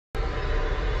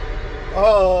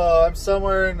Oh, I'm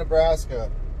somewhere in Nebraska.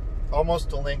 Almost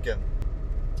to Lincoln.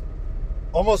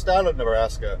 Almost out of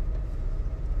Nebraska.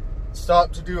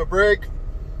 Stopped to do a break.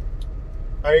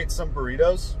 I ate some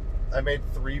burritos. I made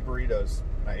 3 burritos.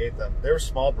 And I ate them. They were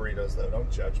small burritos though,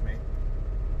 don't judge me.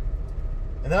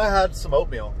 And then I had some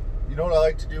oatmeal. You know what I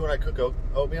like to do when I cook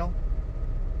oatmeal?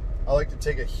 I like to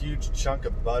take a huge chunk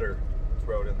of butter,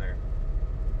 throw it in there.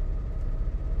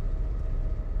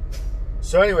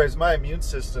 So anyways, my immune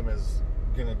system is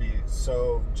going to be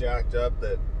so jacked up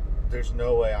that there's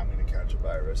no way I'm going to catch a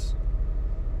virus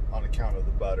on account of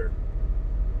the butter.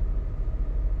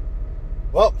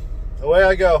 Well, away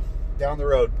I go, down the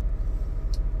road.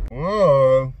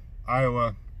 Whoa, Iowa.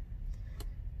 A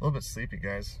little bit sleepy,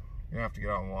 guys. You're going to have to get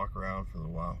out and walk around for a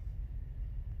little while.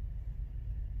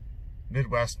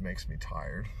 Midwest makes me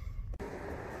tired.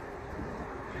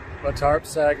 My tarp's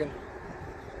sagging.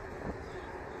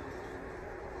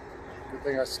 Good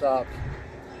thing I stopped.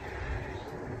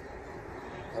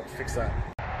 I'll have to fix that.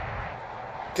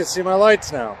 You can see my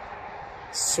lights now.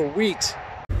 Sweet.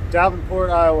 Davenport,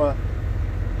 Iowa.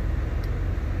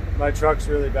 My truck's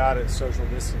really bad at social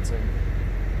distancing.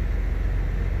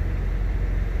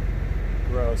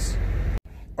 Gross.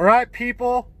 All right,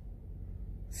 people.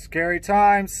 Scary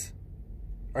times.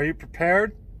 Are you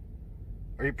prepared?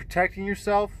 Are you protecting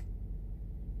yourself?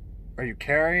 Are you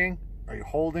carrying? Are you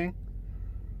holding?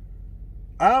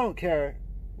 I don't care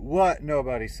what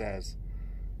nobody says.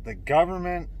 The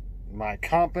government, my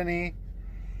company,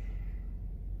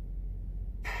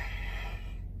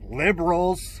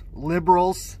 liberals,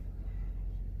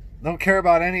 don't care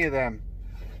about any of them.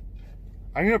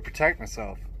 I'm going to protect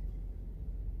myself.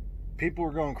 People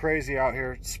are going crazy out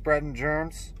here, spreading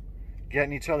germs,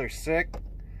 getting each other sick.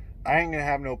 I ain't going to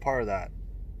have no part of that.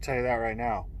 I'll tell you that right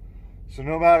now. So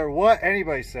no matter what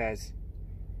anybody says,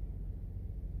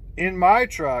 in my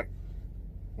truck,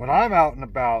 when I'm out and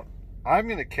about, I'm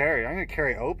going to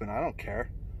carry open. I don't care.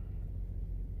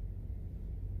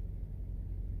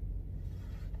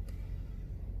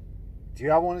 Do you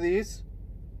have one of these?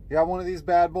 You have one of these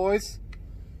bad boys?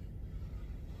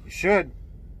 You should.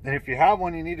 And if you have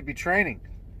one, you need to be training.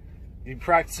 You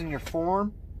practicing your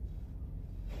form.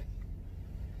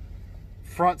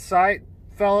 Front sight,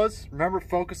 fellas. Remember,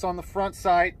 focus on the front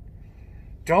sight.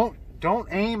 Don't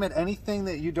aim at anything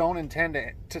that you don't intend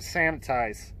to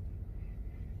sanitize.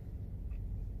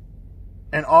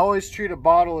 And always treat a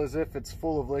bottle as if it's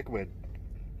full of liquid.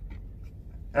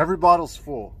 Every bottle's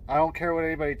full. I don't care what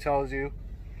anybody tells you.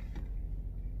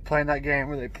 Playing that game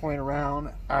where they point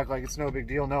around, act like it's no big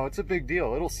deal. No, it's a big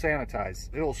deal. It'll sanitize.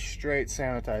 It'll straight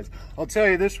sanitize. I'll tell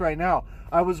you this right now.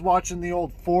 I was watching the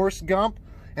old Forrest Gump,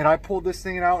 and I pulled this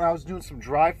thing out and I was doing some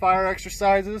dry fire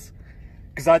exercises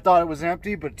because I thought it was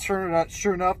empty, but sure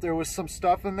enough, there was some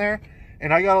stuff in there,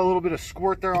 and I got a little bit of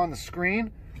squirt there on the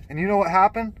screen. And you know what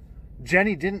happened?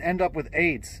 Jenny didn't end up with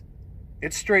AIDS.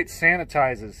 It straight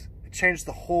sanitizes. It changed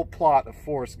the whole plot of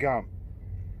Forrest Gump.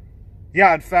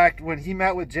 Yeah, in fact, when he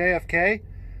met with JFK,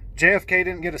 JFK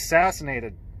didn't get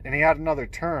assassinated, and he had another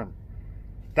term.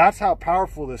 That's how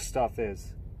powerful this stuff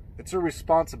is. It's a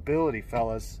responsibility,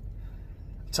 fellas.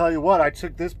 I'll tell you what, I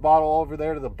took this bottle over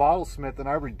there to the bottlesmith, and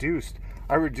I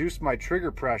reduced my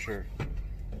trigger pressure.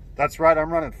 That's right,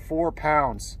 I'm running 4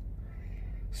 pounds.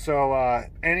 So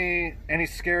any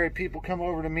scary people come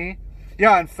over to me?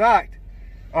 Yeah, in fact,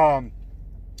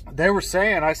 they were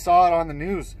saying, I saw it on the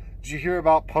news. Did you hear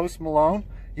about Post Malone?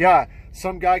 Yeah,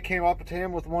 some guy came up to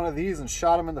him with one of these and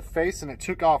shot him in the face, and it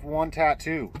took off 1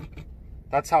 tattoo.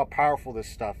 That's how powerful this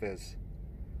stuff is.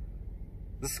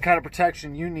 This is the kind of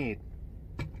protection you need.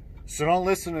 So don't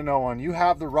listen to no one. You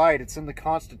have the right. It's in the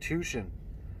Constitution.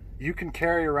 You can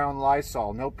carry around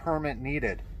Lysol. No permit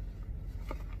needed.